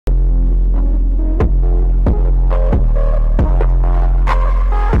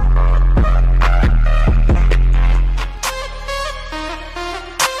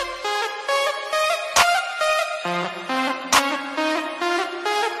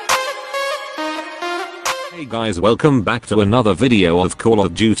Hey guys, welcome back to another video of Call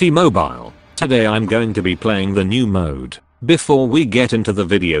of Duty Mobile. Today I'm going to be playing the new mode. Before we get into the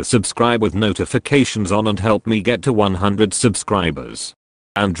video, subscribe with notifications on and help me get to 100 subscribers.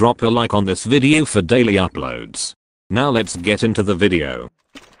 And drop a like on this video for daily uploads. Now let's get into the video.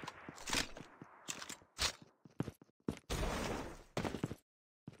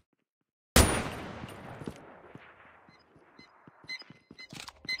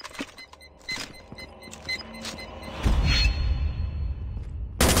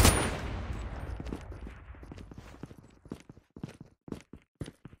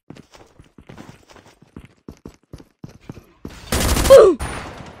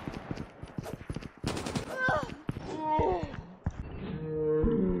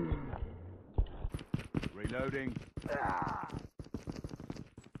 Reloading.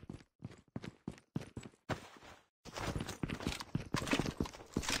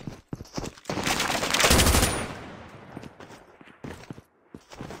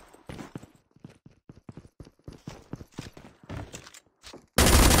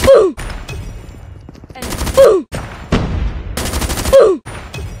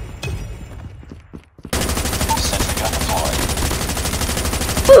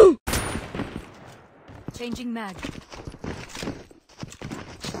 Changing mag.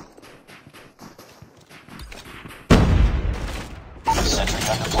 Sentry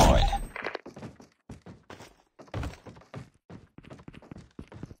gun deployed.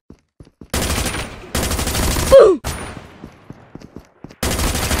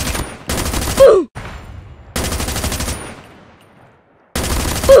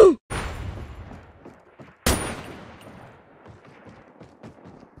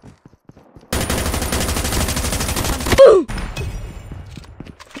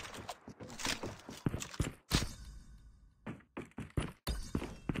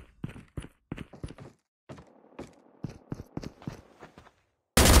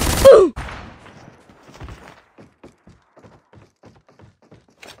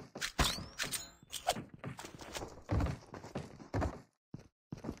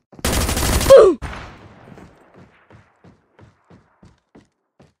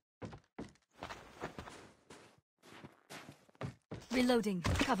 Reloading.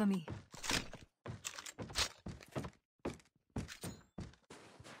 Cover me.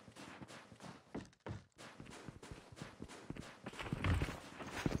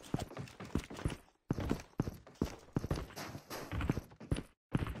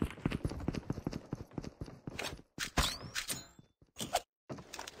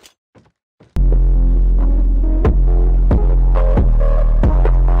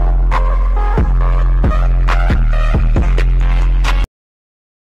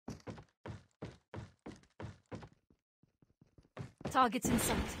 Targets in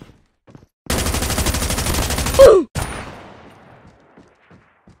sight.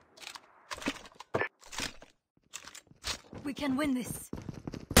 We can win this.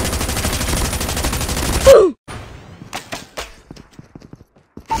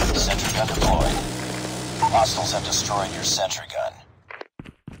 Sentry gun deployed. Hostiles have destroyed your sentry gun.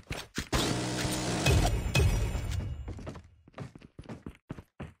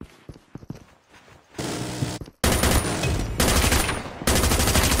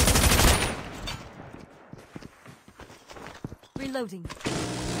 Reloading.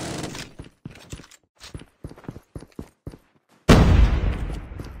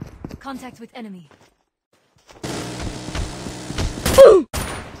 Contact with enemy.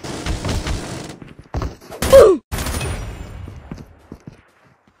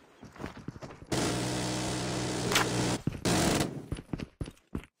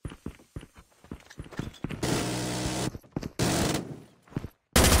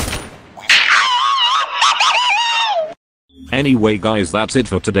 Anyway guys, that's it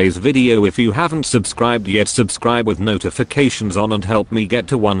for today's video. If you haven't subscribed yet, subscribe with notifications on and help me get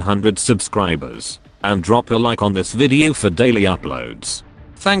to 100 subscribers. And drop a like on this video for daily uploads.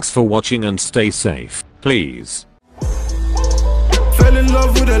 Thanks for watching and stay safe, please. Fell in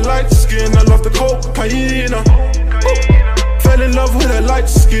love with a light skin, I love the cocaine. Fell in love with a light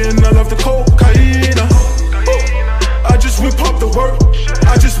skin, I love the cocaine. I just whip up the work,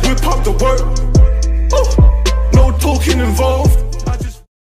 I just whip up the work. No talking involved.